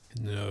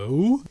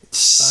No.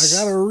 I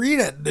gotta read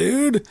it,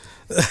 dude.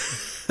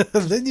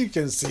 Then you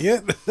can see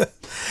it.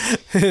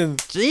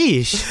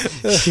 Jeez.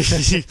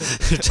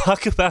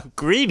 Talk about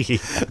greedy.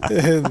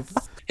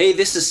 Hey,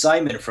 this is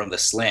Simon from The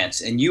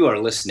Slants, and you are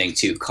listening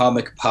to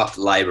ComicPop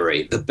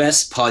Library, the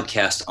best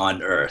podcast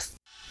on earth.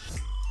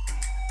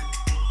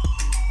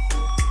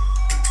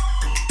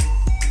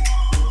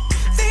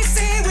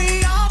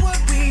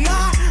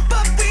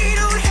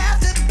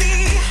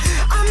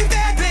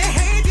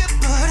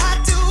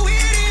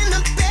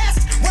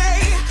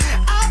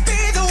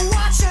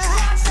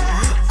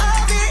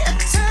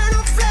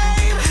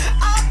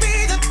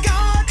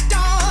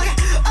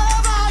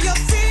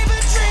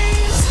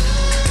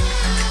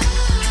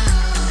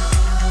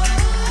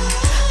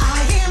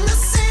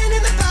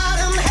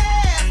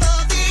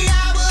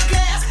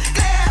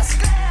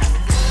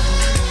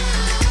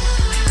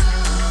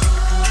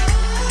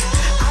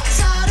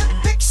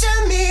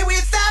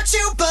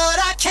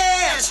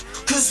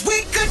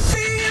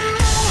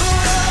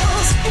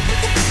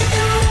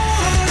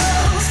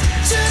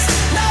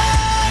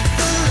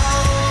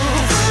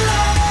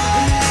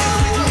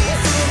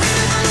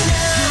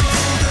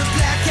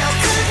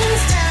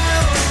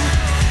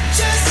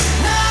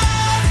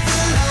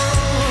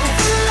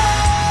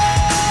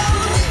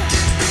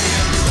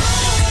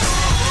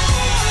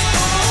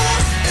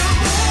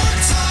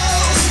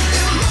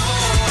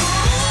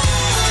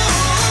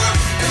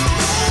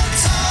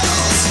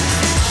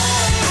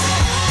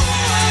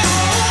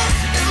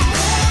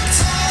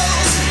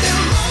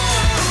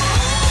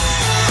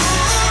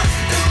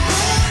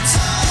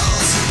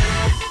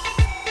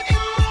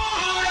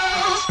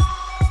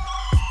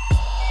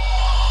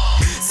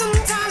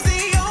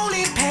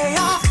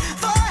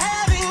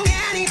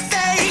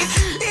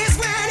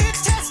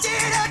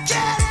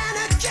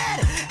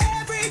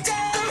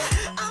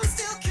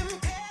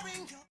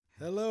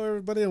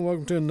 And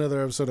welcome to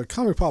another episode of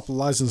ComicPop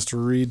License to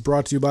Read,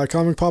 brought to you by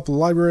ComicPop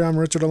Library. I'm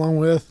Richard, along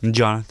with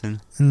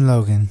Jonathan and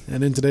Logan.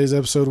 And in today's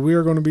episode, we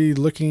are going to be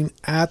looking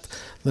at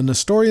The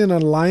Nestorian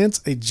Alliance,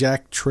 a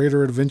Jack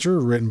Trader adventure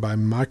written by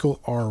Michael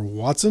R.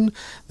 Watson.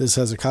 This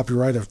has a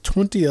copyright of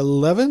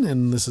 2011,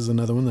 and this is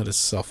another one that is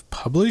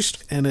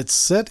self-published, and it's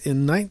set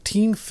in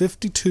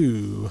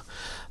 1952.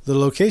 The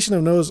location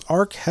of Noah's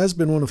Ark has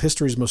been one of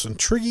history's most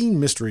intriguing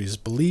mysteries.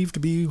 Believed to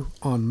be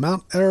on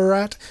Mount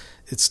Ararat,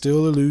 it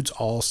still eludes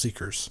all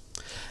seekers.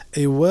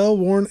 A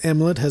well-worn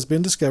amulet has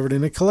been discovered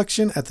in a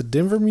collection at the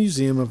Denver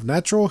Museum of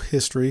Natural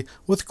History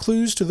with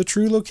clues to the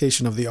true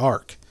location of the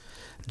Ark.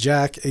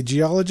 Jack, a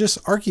geologist,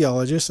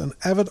 archaeologist, and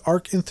avid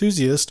Ark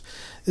enthusiast,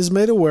 is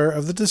made aware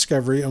of the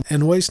discovery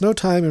and wastes no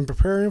time in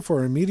preparing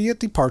for immediate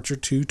departure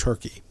to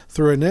Turkey.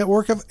 Through a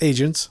network of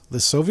agents, the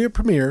Soviet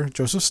Premier,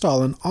 Joseph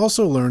Stalin,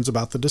 also learns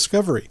about the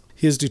discovery.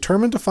 He is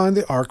determined to find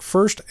the Ark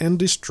first and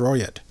destroy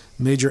it.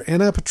 Major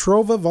Anna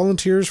Petrova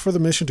volunteers for the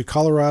mission to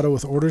Colorado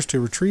with orders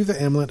to retrieve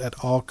the amulet at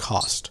all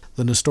cost.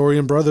 The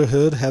Nestorian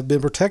Brotherhood have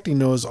been protecting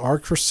Noah's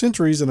Ark for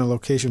centuries in a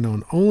location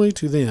known only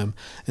to them,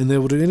 and they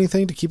will do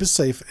anything to keep it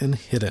safe and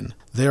hidden.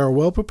 They are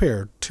well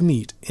prepared to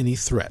meet any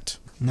threat.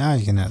 Now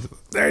you can have the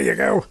book. There you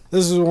go.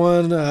 This is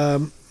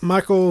one.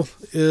 Michael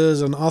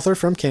is an author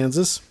from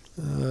Kansas.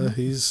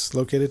 He's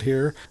located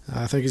here.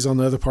 I think he's on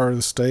the other part of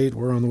the state.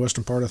 We're on the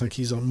western part. I think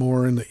he's on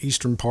more in the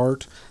eastern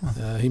part.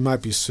 He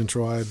might be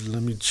central.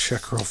 Let me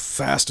check real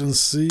fast and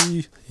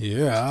see.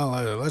 Yeah,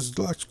 let's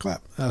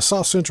clap.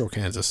 South central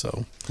Kansas,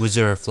 though. Was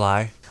there a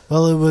fly?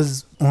 Well, it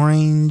was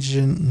orange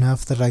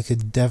enough that I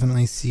could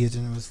definitely see it,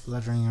 and it was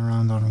fluttering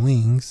around on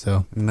wings,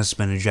 so... It must have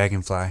been a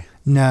dragonfly.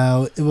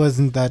 No, it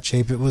wasn't that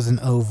shape. It was an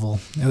oval.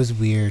 It was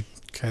weird.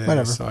 Okay,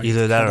 whatever. So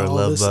either that or a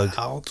love bug.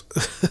 Out.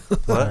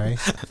 What? Sorry.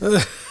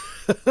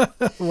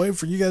 Waiting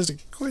for you guys to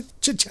quit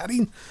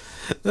chit-chatting.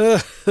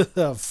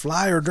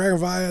 Fly or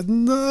dragonfly,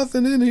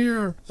 nothing in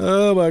here.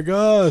 Oh my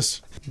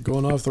gosh.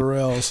 Going off the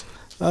rails.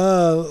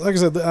 Like I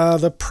said,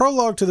 the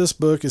prologue to this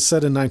book is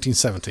set in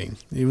 1917,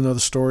 even though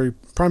the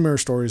primary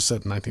story is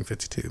set in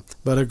 1952.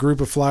 But a group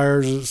of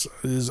flyers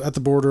is at the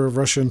border of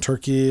Russia and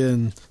Turkey,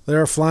 and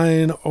they're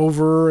flying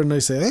over, and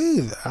they say,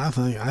 "Hey, I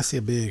think I see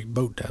a big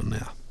boat down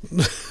there."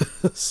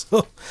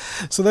 so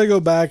they go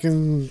back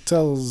and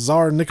tell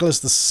Tsar Nicholas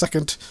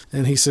II,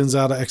 and he sends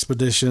out an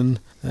expedition.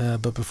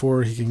 But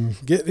before he can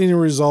get any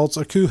results,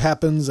 a coup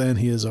happens, and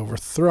he is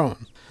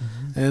overthrown.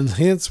 And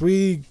hence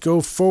we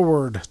go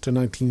forward to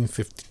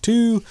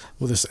 1952,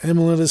 where this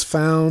amulet is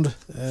found,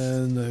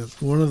 and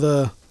one of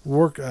the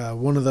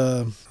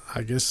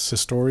I guess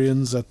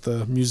historians at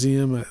the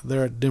museum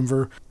there at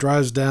Denver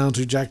drives down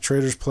to Jack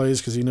Trader's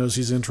place because he knows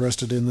he's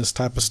interested in this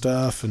type of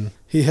stuff, and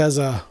he has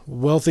a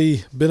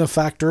wealthy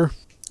benefactor,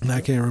 and I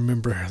can't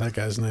remember that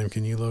guy's name.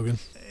 Can you, Logan?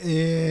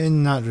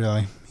 Not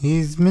really.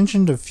 He's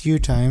mentioned a few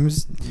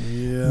times.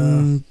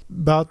 Yeah.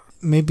 About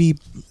maybe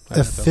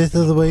a fifth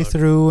of the way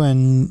through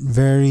and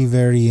very,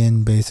 very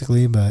end,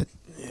 basically, but...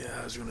 Yeah,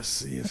 I was going to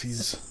see if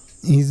he's...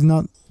 He's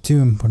not too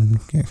important.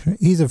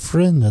 He's a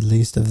friend, at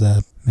least, of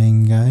the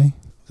main guy.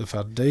 The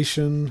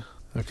Foundation,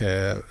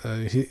 Okay,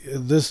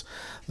 this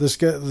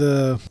guy,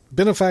 the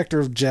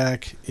benefactor of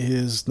Jack,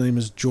 his name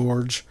is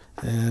George,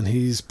 and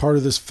he's part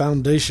of this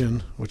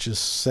foundation, which is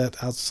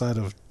set outside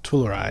of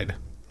Telluride.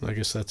 I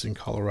guess that's in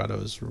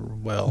Colorado as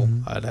well.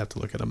 Mm-hmm. I'd have to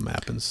look at a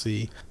map and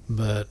see,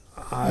 but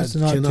I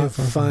cannot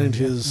find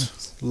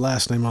his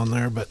last name on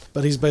there. But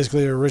he's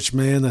basically a rich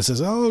man that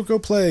says, "Oh, go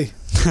play,"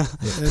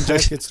 and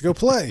Jack gets to go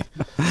play.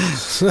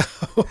 So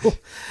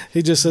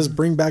he just says,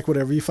 "Bring back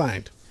whatever you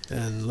find."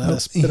 And let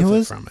us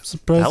benefit from it.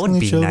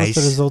 Surprisingly chill with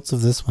the results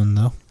of this one,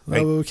 though.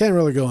 Well, we can't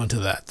really go into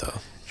that, though.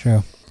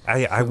 True.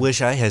 I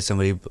wish I had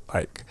somebody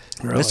like,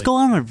 let's go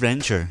on an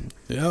adventure.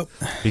 Yep.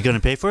 You going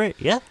to pay for it?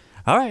 Yeah.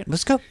 All right,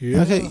 let's go.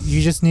 Yeah. Okay,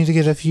 you just need to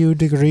get a few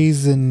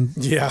degrees in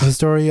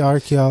history,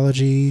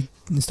 archaeology,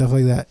 and stuff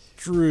like that.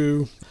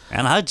 True.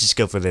 And I'd just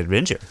go for the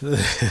adventure.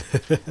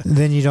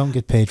 Then you don't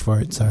get paid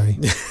for it, sorry.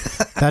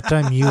 That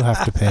time you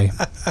have to pay.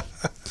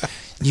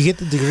 You get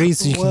the degrees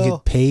so you can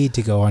get paid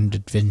to go on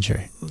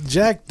adventure.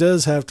 Jack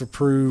does have to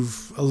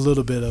prove a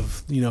little bit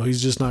of,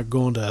 he's just not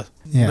going to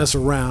mess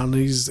around.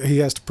 He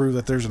has to prove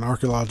that there's an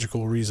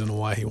archaeological reason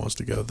why he wants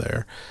to go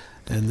there.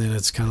 And then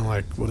it's kind of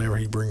like whatever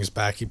he brings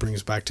back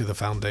to the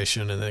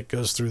foundation, and it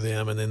goes through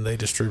them, and then they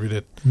distribute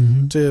it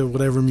to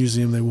whatever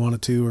museum they want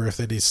it to, or if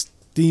they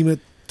deem it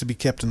to be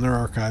kept in their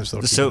archives,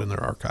 they'll keep it in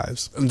their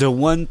archives. The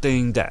one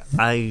thing that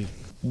I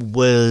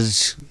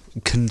was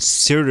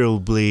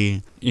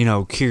considerably,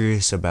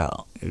 curious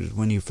about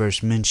when you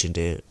first mentioned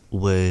it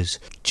was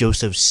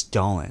Joseph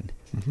Stalin.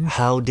 Mm-hmm.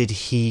 How did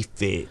he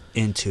fit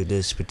into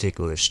this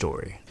particular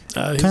story?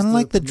 Kind of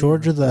like the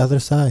George of the other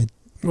side.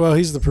 Well,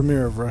 he's the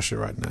premier of Russia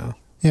right now.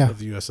 Yeah. Of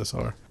the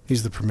USSR.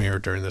 He's the premier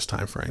during this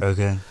time frame.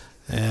 Okay.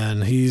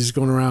 And he's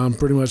going around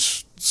pretty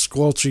much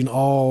squelching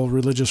all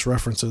religious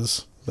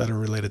references that are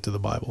related to the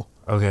Bible.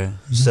 Okay.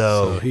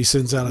 So he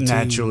sends out a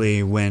team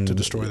to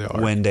destroy the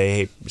ark. When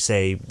they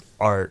say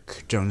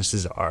Ark,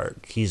 Jonas's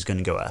Ark, he's going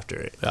to go after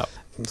it. Yeah.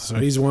 So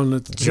he's one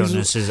that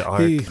Jonas's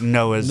Ark,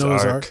 Noah's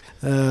Ark,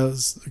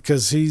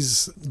 because he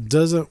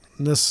doesn't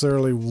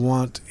necessarily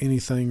want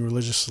anything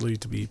religiously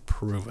to be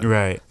proven.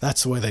 Right.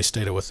 That's the way they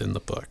state it within the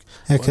book.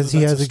 Yeah, because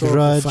he has a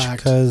grudge.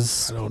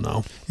 Because I don't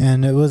know.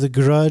 And it was a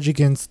grudge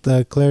against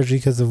the clergy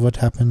because of what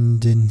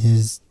happened in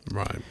his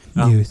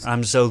youth.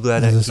 I'm so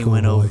glad that he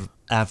went over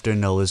after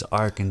Noah's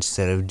Ark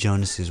instead of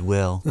Jonas's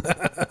well.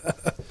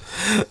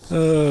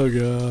 Oh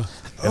god.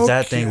 If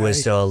that thing was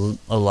still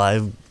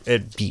alive,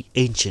 it'd be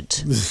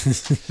ancient.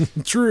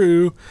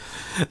 True.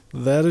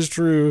 That is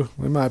true.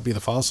 It might be the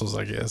fossils,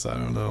 I guess. I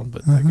don't know.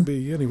 But that could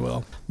be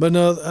anywhere. But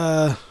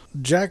no,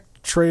 Jack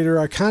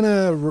Trader,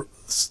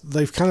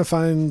 they've kind of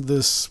find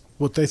this,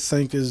 what they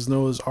think is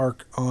Noah's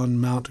Ark on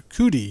Mount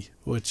Kudi,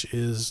 which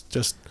is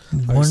just,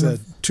 like I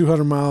said,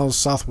 200 miles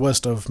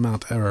southwest of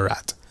Mount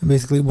Ararat.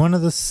 Basically, one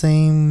of the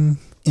same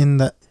in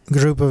the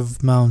group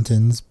of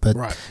mountains, but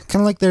kind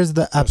of like there's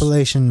the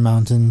Appalachian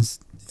Mountains.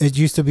 It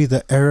used to be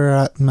the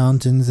Ararat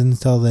Mountains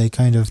until they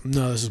kind of...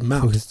 No, this is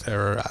Mount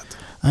Ararat.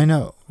 I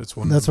know. That's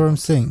what I'm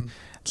saying.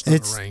 It's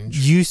not a range.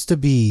 Used to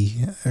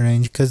be a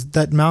range because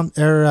that Mount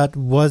Ararat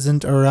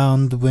wasn't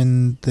around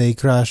when they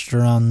crashed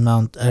around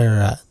Mount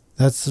Ararat.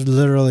 That's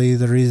literally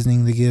the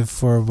reasoning they give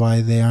for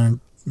why they aren't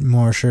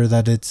more sure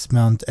that it's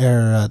Mount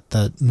Ararat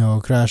that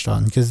Noah crashed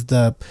on, because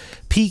the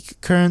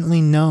peak currently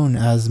known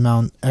as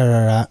Mount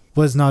Ararat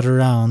was not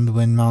around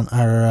when Mount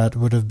Ararat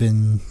would have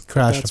been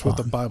crashed That's upon.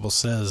 What the Bible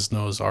says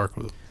Noah's Ark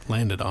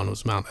landed on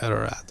was Mount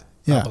Ararat,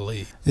 I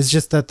believe. It's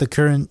just that the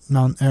current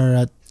Mount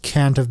Ararat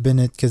can't have been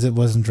it because it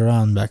wasn't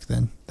around back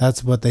then.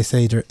 That's what they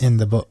say in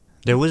the book.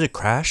 There was a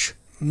crash?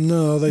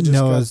 No, they just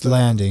Noah's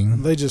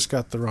landing. They just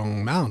got the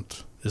wrong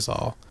mount, is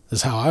all.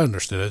 Is how I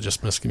understood it,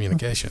 just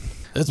miscommunication.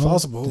 It's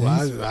possible.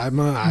 I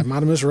might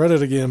have misread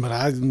it again, but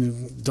I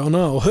don't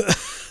know.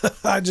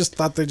 I just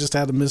thought they just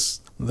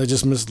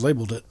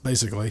mislabeled it,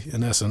 basically,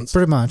 in essence.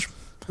 Pretty much.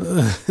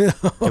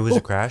 It was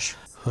a crash?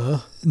 Huh?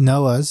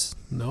 Noah.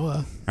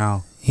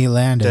 Oh. He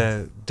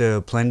landed.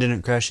 The plane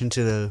didn't crash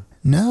into the...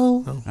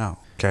 No. Oh,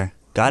 okay.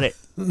 Got it.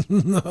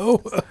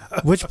 No.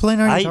 Which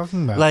plane are you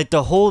talking about? Like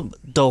the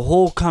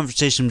whole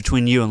conversation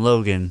between you and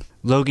Logan.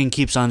 Logan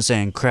keeps on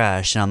saying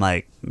crash, and I'm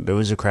like, there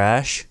was a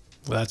crash?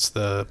 That's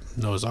the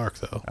Noah's Ark,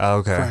 though. Oh,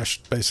 okay.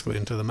 Crashed basically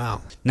into the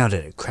mount. Now,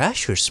 did it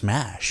crash or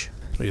smash?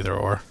 Either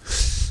or.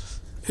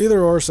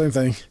 Either or, same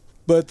thing.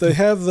 But they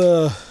have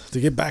to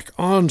get back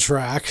on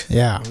track.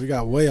 Yeah. We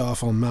got way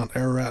off on Mount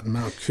Ararat and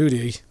Mount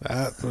Kudi.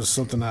 That was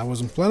something I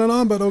wasn't planning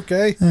on, but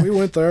okay. We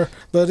went there.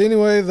 But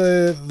anyway,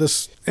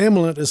 this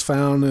amulet is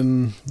found,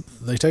 and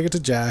they take it to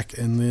Jack,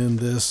 and then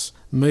this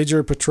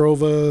Major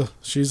Petrova,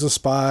 she's a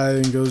spy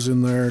and goes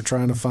in there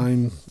trying to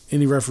find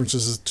any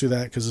references to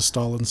that because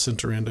Stalin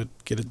sent her in to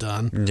get it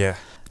done. Yeah.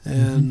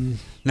 And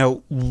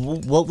now,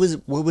 what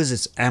was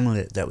this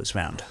amulet that was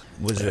found?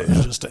 Was it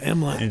just an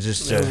amulet?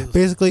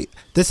 Basically,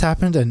 this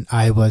happened and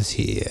I was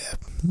here.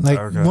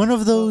 Like one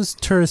of those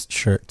tourist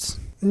shirts.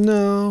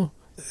 No,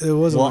 it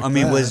wasn't.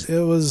 Well,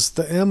 it was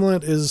the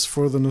amulet is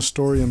for the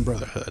Nestorian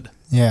Brotherhood.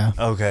 Yeah.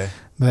 Okay.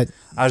 But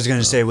I was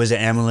gonna say, was the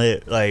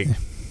amulet like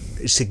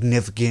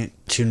significant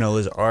to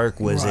Noah's Ark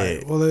was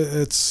it? Well,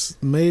 it's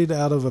made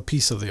out of a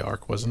piece of the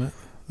Ark, wasn't it?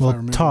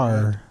 Well,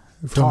 tar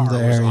from the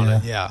was on area.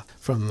 it, yeah,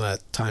 from that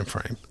time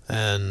frame.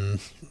 And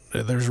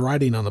there's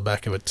writing on the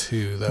back of it,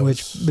 too.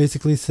 Which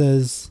basically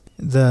says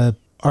the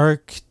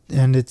Ark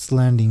and its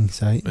landing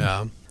site.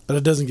 Yeah, but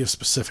it doesn't give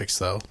specifics,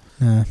 though.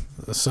 Yeah.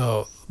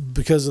 So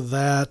because of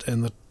that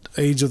and the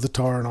age of the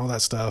tar and all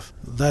that stuff,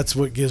 that's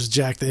what gives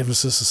Jack the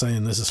emphasis of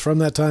saying this is from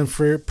that time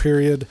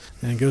period,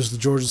 and goes to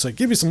George and says,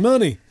 give me some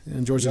money.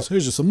 And George says,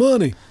 here's just some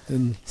money.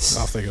 And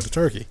off they go to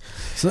Turkey.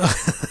 So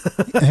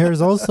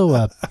There's also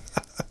a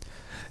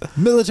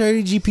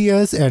military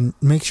GPS, and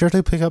make sure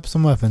to pick up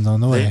some weapons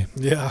on the way.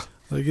 Yeah.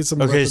 They get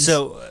some Okay, weapons.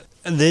 so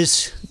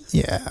this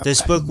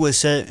book was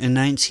set in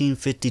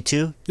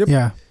 1952? Yep.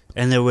 Yeah.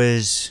 And there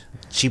was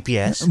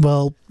GPS?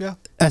 Well, Yeah.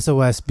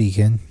 SOS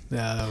beacon.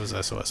 Yeah, that was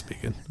SOS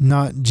beacon.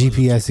 Not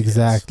GPS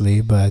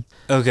exactly, but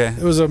Okay.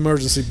 It was an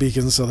emergency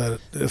beacon so that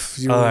if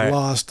you were All right.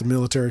 lost, the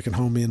military can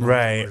home in. on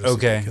Right, an emergency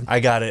okay. beacon. I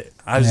got it.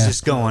 I was Yeah.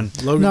 just going.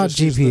 Logan not just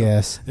used the-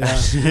 GPS.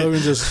 Yeah,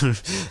 Logan just...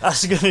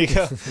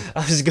 I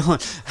was going,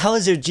 how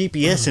is there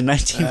GPS in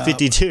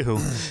 1952?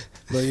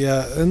 But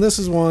yeah, and this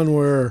is one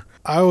where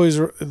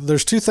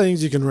there's two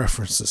things you can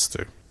reference this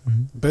to.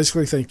 Mm-hmm.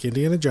 Basically, think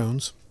Indiana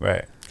Jones,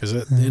 Right. because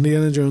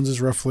Indiana Jones is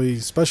roughly,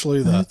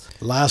 especially the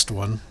last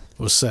one,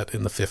 was set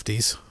in the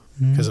 50s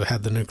because it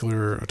had the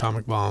nuclear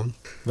atomic bomb.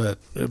 But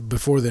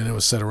before then, it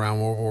was set around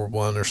World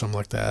War I or something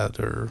like that,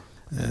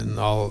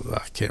 I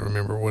can't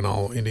remember when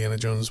all Indiana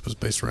Jones was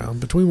based around.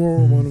 Between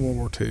World War I and World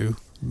War II,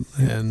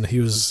 and he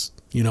was,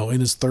 in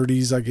his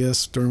 30s, I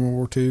guess, during World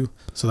War II.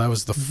 So that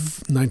was the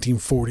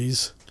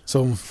 1940s.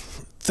 So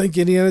think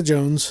Indiana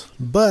Jones,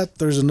 but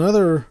there's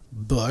another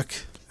book,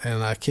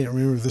 and I can't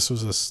remember if this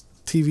was a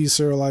TV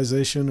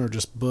serialization or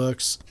just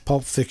books,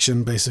 Pulp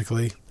Fiction,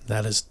 basically.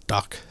 That is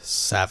Doc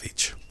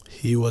Savage.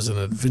 He was an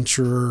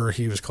adventurer.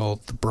 He was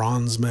called the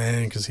Bronze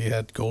Man because he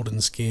had golden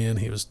skin.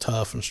 He was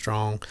tough and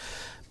strong.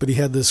 But he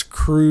had this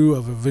crew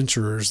of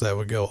adventurers that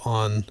would go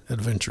on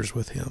adventures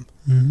with him.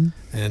 Mm-hmm.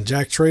 And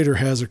Jack Trader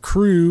has a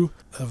crew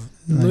of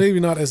maybe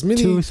not as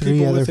many 2 or 3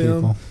 people other with him.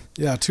 people.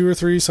 Yeah, 2 or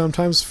 3,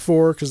 sometimes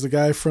 4, because the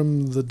guy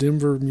from the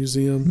Denver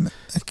Museum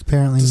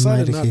Apparently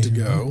decided might not to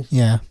occasionally. go.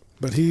 Yeah.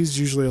 But he's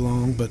usually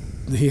along. But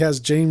he has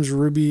James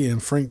Ruby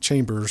and Frank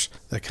Chambers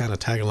that kind of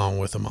tag along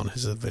with him on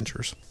his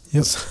adventures.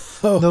 Yep.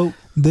 So, Though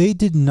they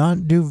did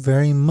not do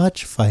very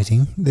much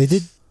fighting. They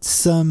did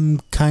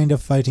some kind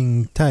of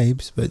fighting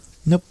types, but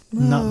nope,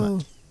 not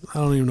much. I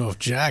don't even know if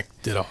Jack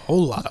did a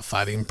whole lot of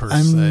fighting per se.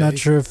 I'm not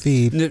sure if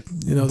he N-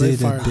 They did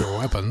fired it. their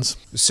weapons.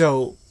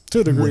 So,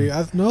 To a degree.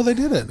 No, they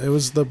didn't. It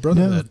was the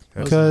Brotherhood.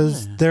 No,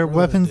 because their Brotherhood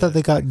weapons did that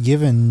they got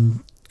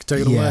given.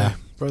 Take it Yeah. away.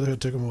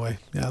 Brotherhood took them away.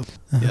 Yeah.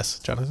 Uh-huh. Yes,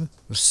 Jonathan?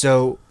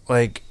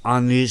 like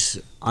on this,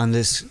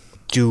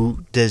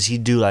 does he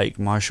do like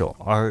martial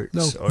arts?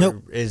 No. Or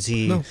Nope. is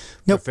he No.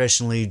 Nope.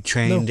 professionally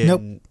trained No.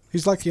 in...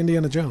 He's like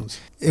Indiana Jones.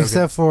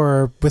 Except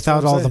for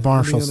without all the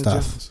martial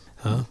Indiana stuff. Jones.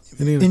 Huh?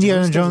 Indiana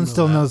doesn't Jones know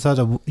still that. knows how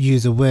to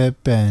use a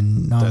whip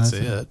and all That's that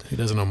stuff. it. He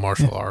doesn't know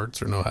martial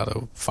arts or know how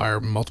to fire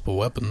multiple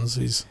weapons.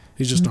 He's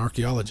just an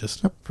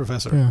archaeologist,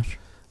 professor. Pretty much.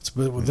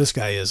 But this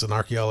guy is an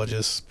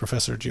archaeologist,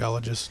 professor,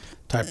 geologist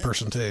type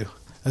person too.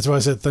 That's why I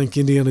said think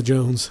Indiana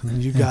Jones.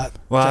 And you got.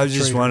 Well, I Jack was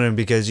just Trader. wondering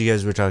because you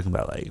guys were talking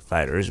about like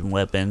fighters and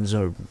weapons,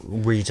 or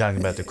were you talking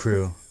about the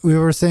crew? We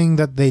were saying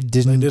that they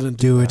didn't, didn't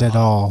do do it that. at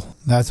all.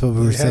 That's what we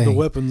were They had the saying.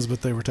 weapons,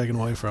 but they were taken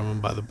away from him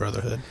by the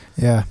Brotherhood.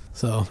 Yeah.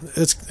 So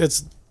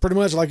it's pretty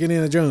much like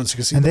Indiana Jones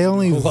because And they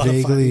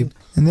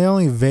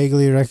only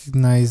vaguely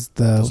recognized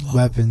the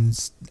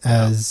weapons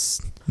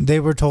as they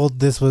were told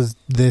this was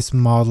this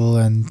model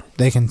and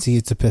they can see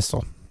it's a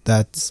pistol.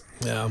 That's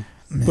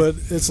But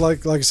it's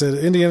like I said,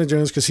 Indiana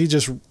Jones, because he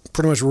just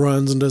pretty much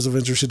runs and does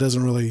adventures. He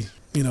doesn't really,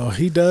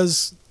 he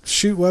does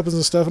shoot weapons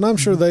and stuff, and I'm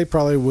sure they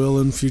probably will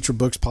in future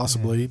books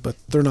possibly, but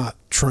they're not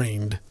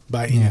trained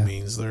by any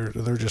means. They're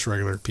just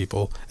regular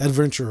people,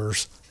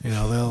 adventurers.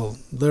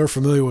 They're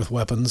familiar with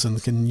weapons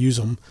and can use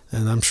them,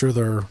 and I'm sure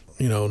they're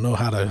know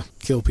how to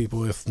kill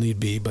people if need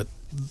be, but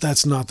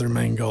that's not their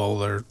main goal.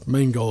 Their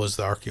main goal is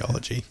the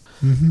archaeology.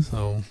 Mm-hmm.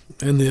 So,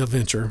 and the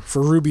adventure.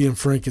 For Ruby and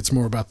Frank, it's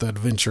more about the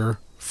adventure.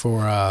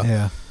 For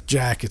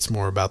Jack, it's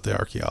more about the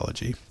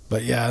archaeology.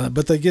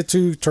 But they get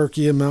to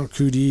Turkey and Mount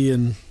Kudi,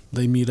 and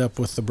they meet up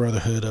with the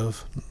Brotherhood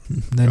of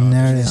the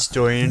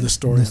Nestorian.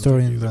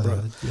 Nestorian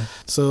Brotherhood. Yeah.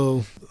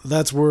 So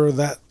that's where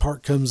that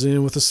part comes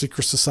in with the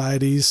secret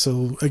societies.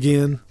 So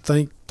again,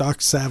 thank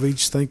Doc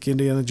Savage, thank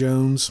Indiana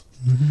Jones.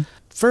 Mm-hmm.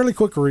 Fairly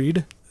quick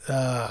read.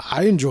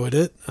 I enjoyed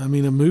it. I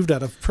mean, it moved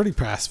at a fairly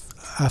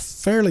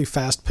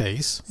fast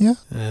pace. Yeah.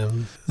 Yeah.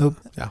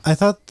 I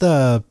thought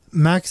the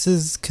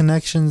Max's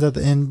connections at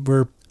the end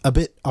were a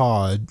bit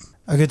odd.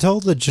 I could tell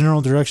the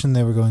general direction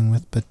they were going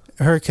with, but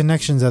her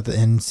connections at the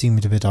end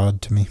seemed a bit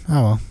odd to me.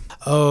 Oh well.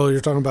 Oh,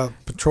 you're talking about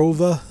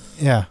Petrova?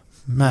 Yeah,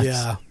 Max.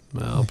 Yeah.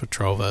 Well,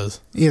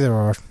 Petrova's. Either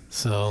or.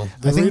 So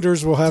the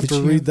readers will have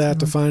to read that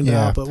to find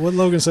out. But what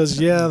Logan says,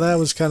 that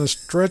was kind of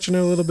stretching it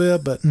a little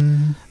bit. But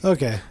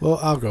okay, well,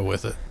 I'll go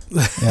with it.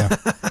 Yeah.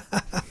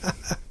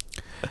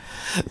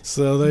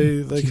 So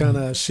they kind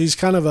of, she's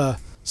kind of a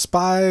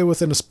spy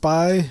within a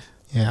spy.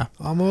 Yeah.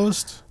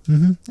 Almost.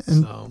 Mm-hmm.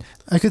 And So.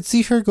 I could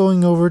see her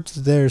going over to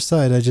their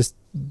side.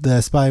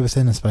 The spy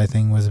within a spy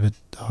thing was a bit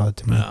odd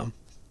to me. Yeah.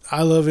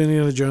 I love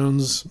Indiana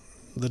Jones.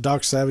 The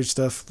Doc Savage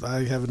stuff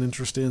I have an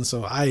interest in,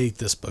 so I ate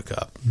this book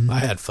up. I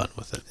had fun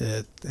with it.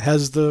 It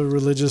has the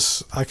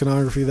religious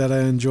iconography that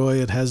I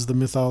enjoy. It has the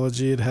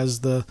mythology. It has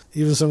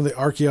even some of the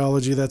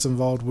archaeology that's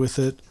involved with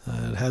it.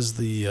 It has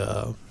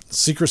the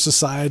secret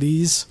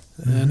societies.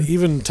 And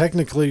even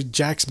technically,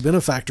 Jack's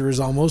benefactor is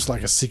almost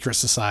like a secret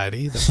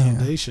society, the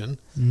Foundation.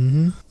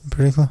 Mm-hmm.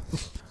 Pretty cool.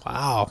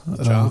 Wow.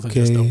 Jonathan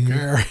just don't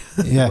care.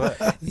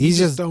 Yeah. You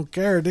just don't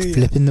care, do you?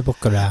 Flipping the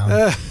book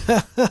around.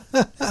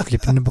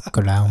 Flipping the book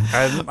around.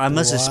 I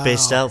must have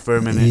spaced out for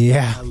a minute.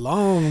 Yeah. A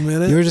long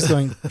minute. You were just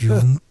going...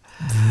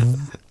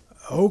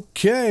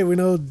 Okay, we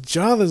know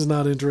Jonathan's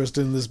not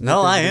interested in this book.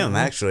 No, I am,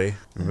 actually.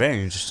 I'm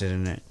very interested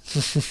in it.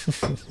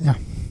 Yeah.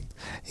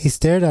 He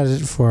stared at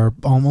it for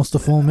almost a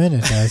full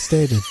minute, as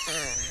stated.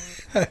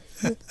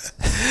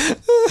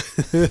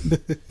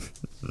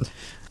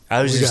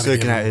 I was just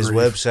looking at his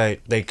website.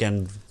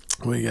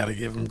 We got to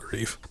give him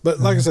grief. But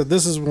like I said,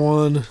 this is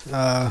one.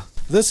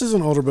 This is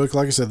an older book.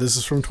 Like I said, this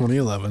is from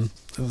 2011.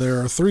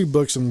 There are 3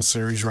 books in the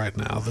series right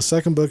now. The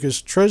second book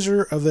is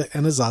Treasure of the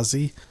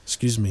Anasazi.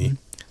 Excuse me.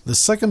 The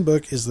second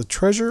book is The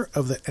Treasure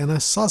of the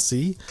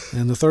Anasazi.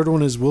 And the third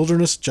one is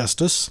Wilderness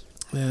Justice.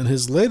 And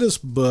his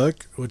latest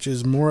book, which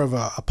is more of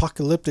an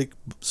apocalyptic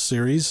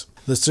series,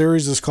 the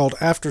series is called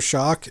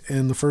Aftershock,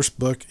 and the first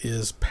book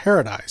is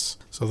Paradise.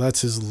 So that's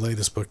his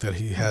latest book that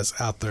he has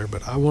out there.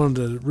 But I wanted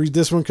to read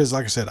this one because,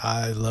 like I said,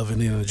 I love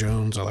Indiana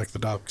Jones. I like the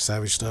Doc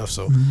Savage stuff.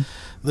 So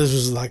this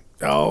was like,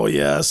 oh,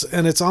 yes.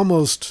 And it's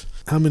almost...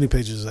 How many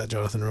pages is that,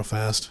 Jonathan, real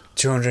fast?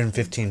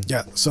 215.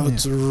 Yeah, so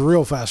it's a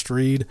real fast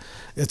read.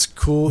 It's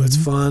cool. It's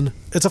fun.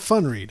 It's a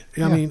fun read.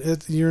 I mean,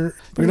 you're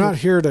not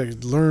here to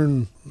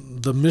learn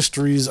the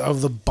mysteries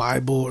of the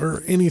Bible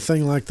or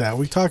anything like that.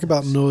 We talk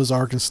about Noah's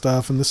Ark and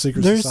stuff and the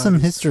secret There's society. some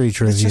history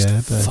trivia. It's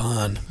just but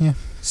fun. Yeah.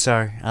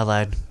 Sorry, I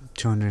lied.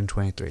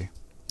 223.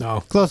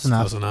 No, Close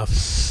enough. Close enough.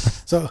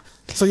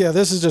 So yeah,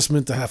 this is just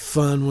meant to have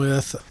fun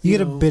with. You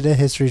get a bit of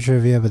history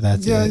trivia, but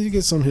that's it. Yeah, you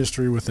get some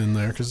history within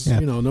there because,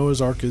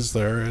 Noah's Ark is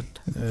there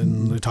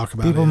and they talk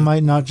about People it.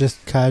 might not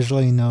just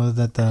casually know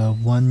that the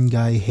one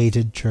guy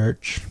hated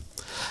church.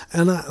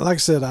 And like I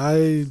said,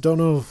 I don't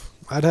know.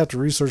 I'd have to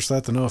research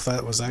that to know if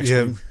that was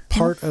actually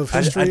part of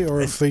history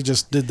or if they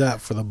just did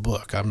that for the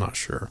book. I'm not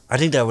sure. I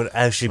think that would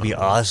actually be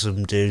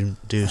awesome to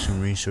do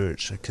some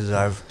research because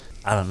I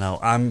don't know.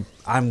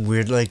 I'm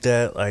weird like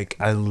that. Like,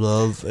 I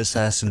love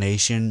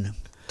assassination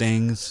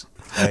things.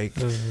 Like,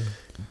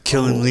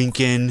 killing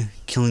Lincoln,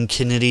 killing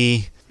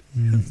Kennedy,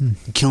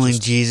 killing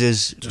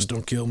Jesus. Just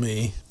don't kill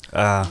me.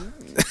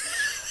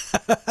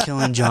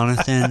 Killing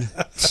Jonathan.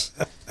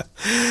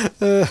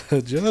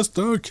 Just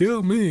don't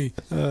kill me.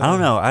 I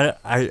don't know.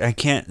 I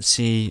can't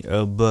see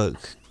a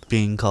book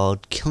being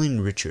called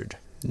Killing Richard.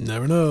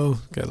 Never know.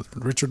 Got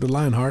Richard the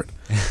Lionheart.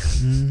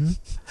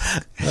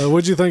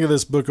 What'd you think of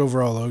this book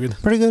overall, Logan?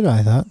 Pretty good,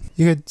 I thought.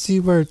 You could see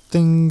where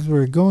things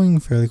were going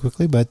fairly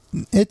quickly, but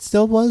it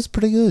still was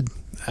pretty good.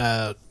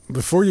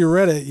 Before you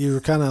read it, you were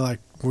kind of like,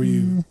 were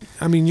you...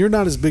 I mean, you're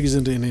not as big as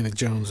into Indiana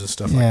Jones and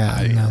stuff like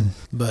I am.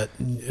 But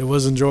it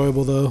was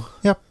enjoyable, though.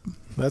 Yep.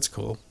 That's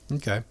cool.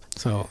 Okay.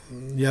 So,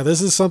 yeah,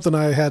 this is something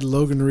I had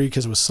Logan read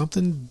because it was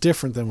something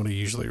different than what he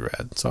usually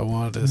read. So I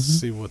wanted to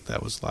see what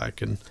that was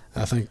like. And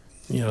I think,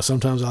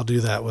 sometimes I'll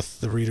do that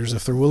with the readers.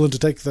 If they're willing to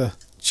take the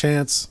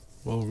chance,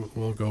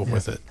 we'll go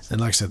with it.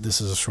 And like I said,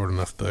 this is a short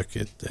enough book.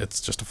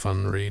 It's just a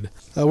fun read.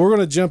 We're going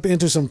to jump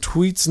into some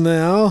tweets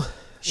now.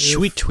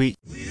 Sweet tweet.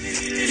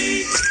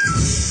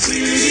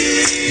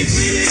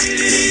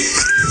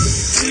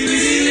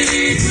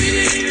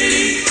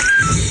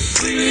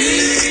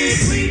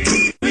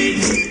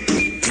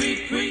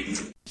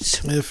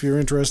 If you're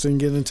interested in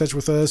getting in touch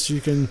with us,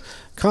 you can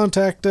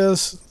contact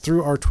us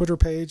through our Twitter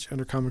page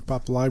under Comic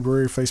Pop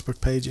Library.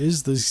 Facebook page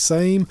is the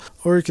same,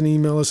 or you can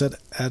email us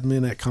at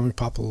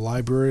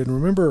admin@comicpoplibrary. And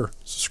remember,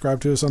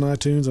 subscribe to us on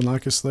iTunes and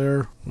like us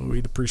there.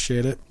 We'd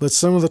appreciate it. But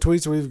some of the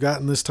tweets we've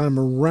gotten this time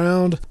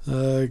around,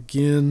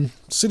 again,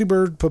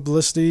 Citybird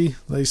Publicity,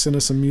 they sent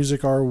us some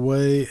music our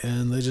way,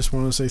 and they just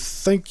want to say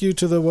thank you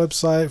to the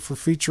website for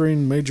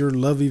featuring Major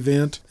Love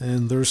Event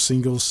and their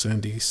single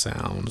Sandy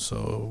Sound.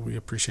 So we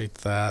appreciate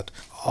that.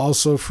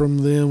 Also from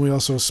them, we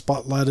also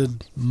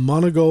spotlighted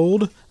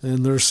Monogold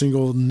and their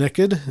single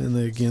Naked, and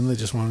they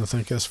just wanted to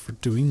thank us for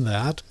doing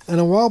that. And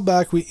a while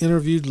back, we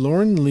interviewed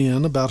Lauren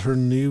Lynn about her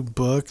new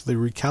book, The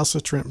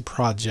Recalcitrant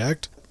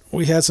Project.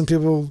 We had some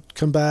people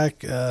come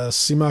back.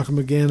 C. Malcolm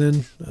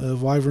McGannon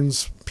of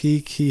Wyvern's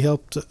Peak, he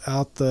helped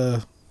out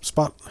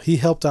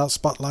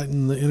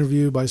spotlighting the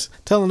interview by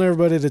telling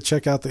everybody to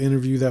check out the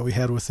interview that we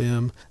had with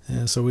him,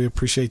 and so we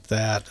appreciate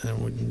that.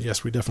 And we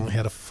definitely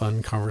had a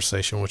fun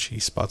conversation, which he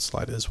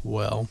spotlighted as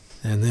well.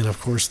 And then of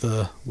course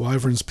the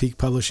Wyvern's Peak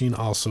Publishing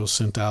also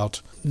sent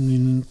out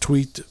a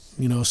tweet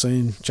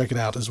saying check it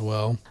out as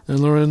well.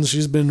 And Lauren,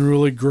 she's been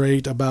really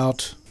great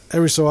about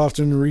every so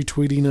often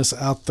retweeting us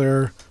out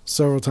there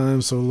several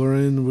times. So,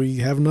 Lauren, we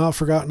have not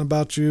forgotten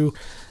about you.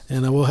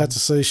 And I will have to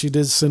say she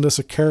did send us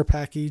a care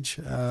package.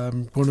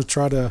 I'm going to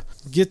try to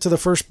get to the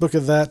first book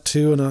of that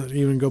too, and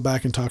even go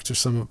back and talk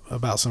to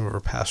about some of her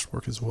past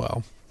work as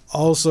well.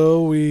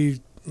 Also,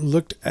 we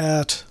looked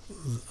at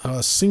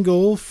a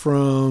single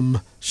from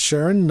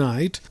Sharon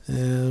Knight,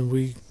 and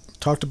we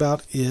talked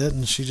about it,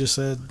 and she just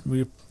said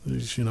we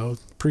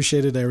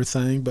appreciated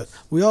everything. But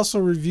we also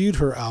reviewed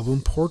her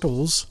album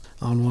Portals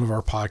on one of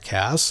our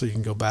podcasts, so you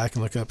can go back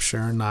and look up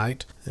Sharon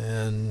Knight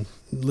and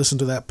listen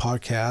to that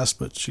podcast.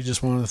 But she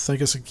just wanted to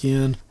thank us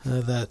again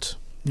that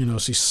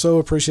she so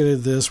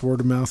appreciated this. Word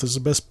of mouth is the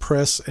best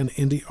press an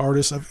indie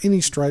artist of any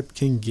stripe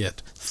can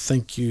get.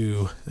 Thank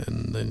you.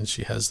 And then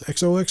she has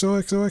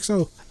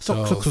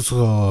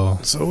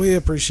XOXOXOXO. So we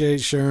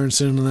appreciate Sharon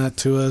sending that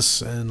to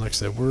us. And like I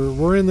said,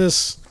 we're in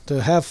this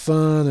to have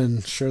fun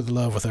and share the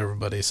love with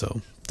everybody.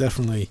 So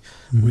definitely,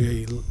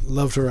 we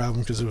loved her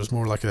album because it was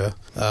more like a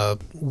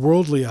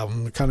worldly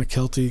album, kind of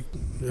Celtic,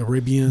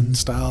 Arabian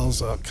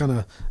styles, kind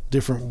of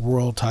different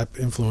world type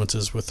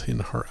influences within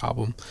her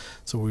album.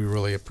 So we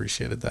really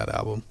appreciated that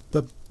album.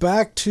 But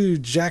back to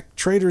Jack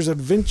Trader's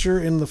adventure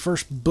in the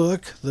first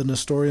book, The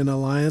Nestorian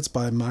Alliance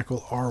by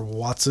Michael R.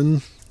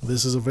 Watson.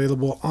 This is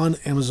available on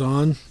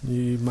Amazon.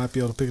 You might be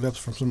able to pick it up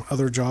from some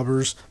other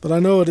jobbers, but I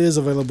know it is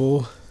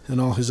available and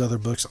all his other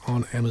books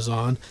on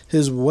Amazon.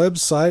 His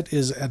website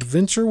is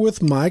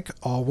adventurewithmike,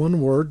 all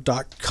one word,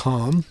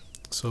 .com.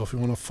 So if you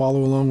want to follow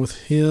along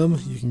with him,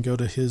 you can go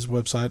to his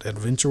website,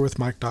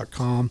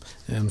 adventurewithmike.com,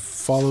 and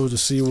follow to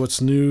see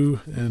what's new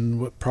and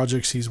what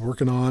projects he's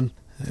working on.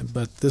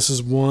 But this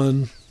is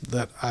one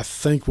that I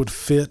think would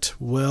fit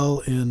well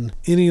in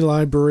any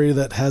library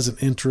that has an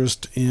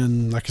interest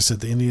in, like I said,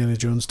 the Indiana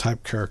Jones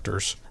type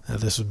characters.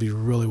 This would be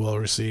really well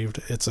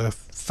received. It's a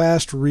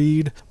fast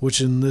read,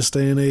 which in this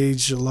day and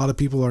age, a lot of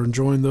people are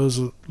enjoying those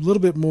a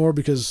little bit more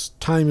because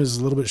time is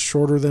a little bit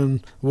shorter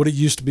than what it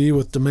used to be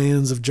with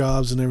demands of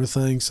jobs and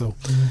everything. So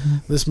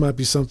this might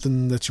be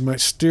something that you might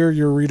steer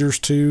your readers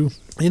to.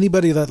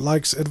 Anybody that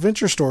likes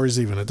adventure stories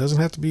even. It doesn't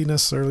have to be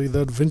necessarily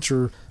the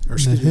adventure, or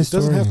excuse me, it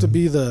doesn't have to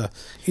be the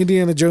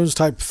Indiana Jones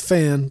type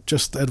fan,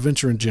 just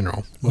adventure in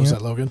general. What was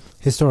that, Logan?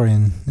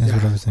 Historian is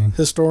what I was saying.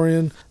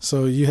 Historian.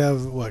 So you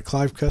have,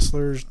 Clive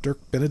Kessler's Dirk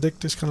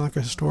Benedict is kind of like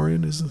a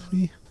historian, isn't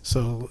he?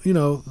 So,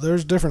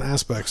 there's different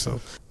aspects.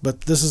 So,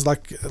 but this is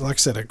like I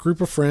said, a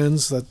group of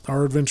friends that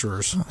are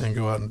adventurers and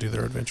go out and do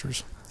their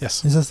adventures.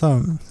 Yes. Is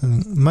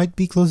that might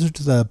be closer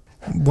to the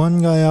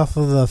one guy off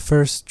of the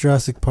first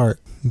Jurassic Park,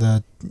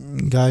 the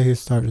guy who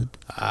started.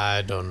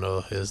 I don't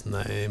know his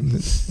name.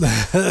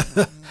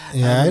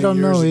 I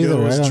don't know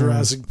either. I don't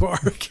Jurassic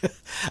Park.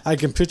 I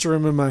can picture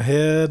him in my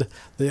head,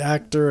 the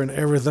actor and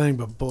everything,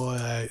 but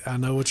boy, I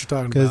know what you're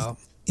talking about.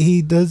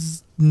 He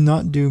does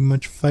not do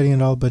much fighting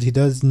at all, but he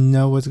does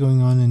know what's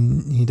going on,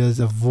 and he does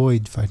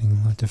avoid fighting a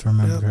lot, if I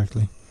remember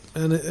correctly.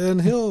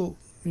 And he'll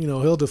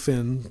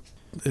defend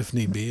if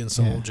need be, and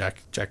so will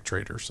Jack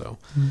Trader. So,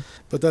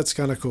 but that's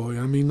kind of cool.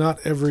 I mean, not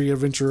every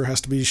adventurer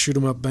has to be shoot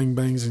 'em up, bang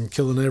bangs, and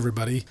killing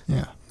everybody.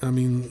 Yeah. I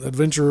mean,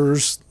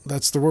 adventurers,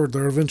 that's the word.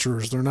 They're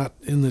adventurers. They're not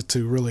in it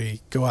to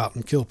really go out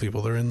and kill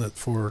people. They're in it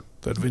for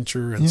the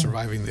adventure and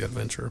surviving the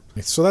adventure.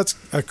 So that's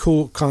a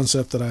cool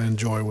concept that I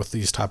enjoy with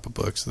these type of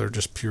books. They're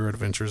just pure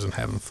adventures and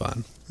having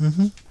fun.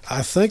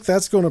 I think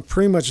that's going to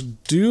pretty much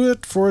do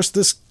it for us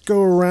this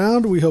go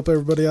around. We hope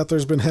everybody out there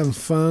has been having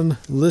fun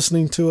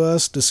listening to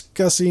us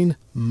discussing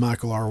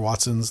Michael R.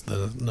 Watson's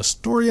The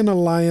Nestorian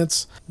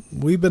Alliance.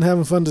 We've been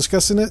having fun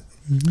discussing it.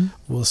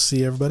 We'll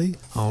see everybody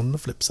on the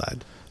flip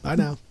side. Bye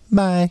now.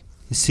 Bye.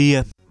 See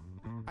ya.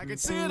 I can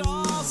see it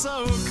all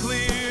so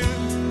clear.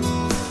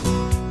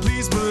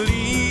 Please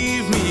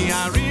believe me,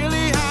 I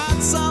really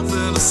had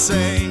something to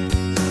say.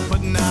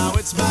 But now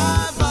it's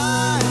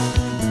bye-bye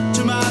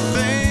to my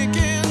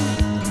thinking.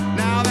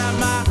 Now that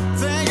my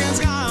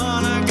thinking's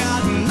gone, I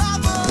got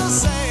nothing to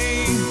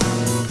say.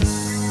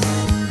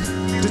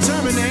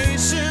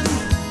 Determination,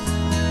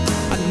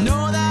 I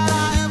know that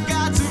I have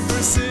got to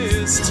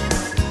persist.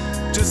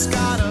 Just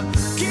gotta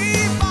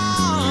keep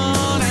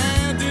on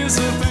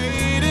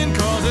anticipating,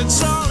 'cause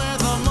it's only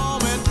the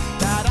moment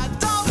that I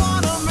don't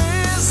wanna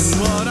miss.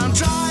 And what I'm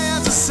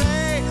trying to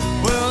say,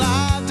 well,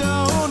 I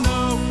don't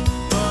know,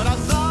 but I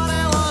thought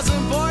it was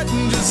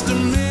important just a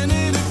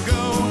minute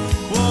ago.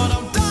 What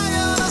I'm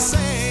trying to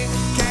say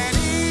can't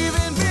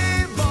even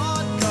be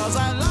bought, 'cause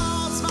I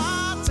lost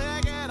my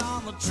ticket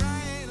on the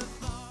train of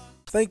thought.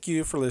 Thank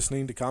you for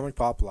listening to Comic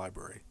Pop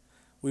Library.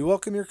 We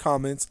welcome your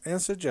comments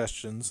and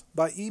suggestions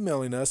by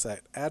emailing us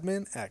at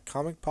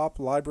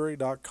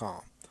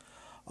admin@comicpoplibrary.com.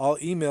 All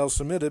emails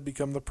submitted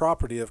become the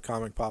property of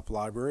Comic Pop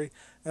Library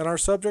and are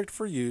subject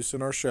for use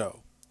in our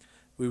show.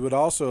 We would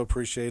also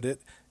appreciate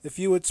it if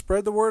you would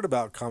spread the word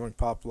about Comic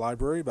Pop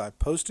Library by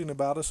posting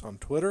about us on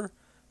Twitter,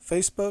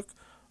 Facebook,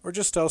 or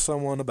just tell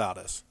someone about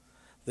us.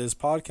 This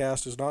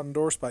podcast is not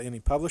endorsed by any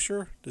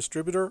publisher,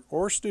 distributor,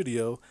 or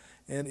studio,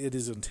 and it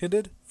is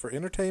intended for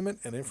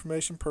entertainment and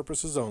information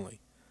purposes only.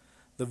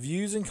 The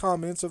views and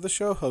comments of the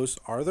show hosts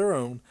are their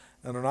own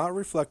and are not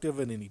reflective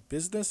of any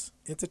business,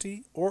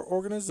 entity, or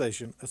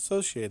organization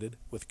associated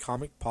with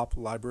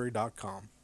ComicPopLibrary.com.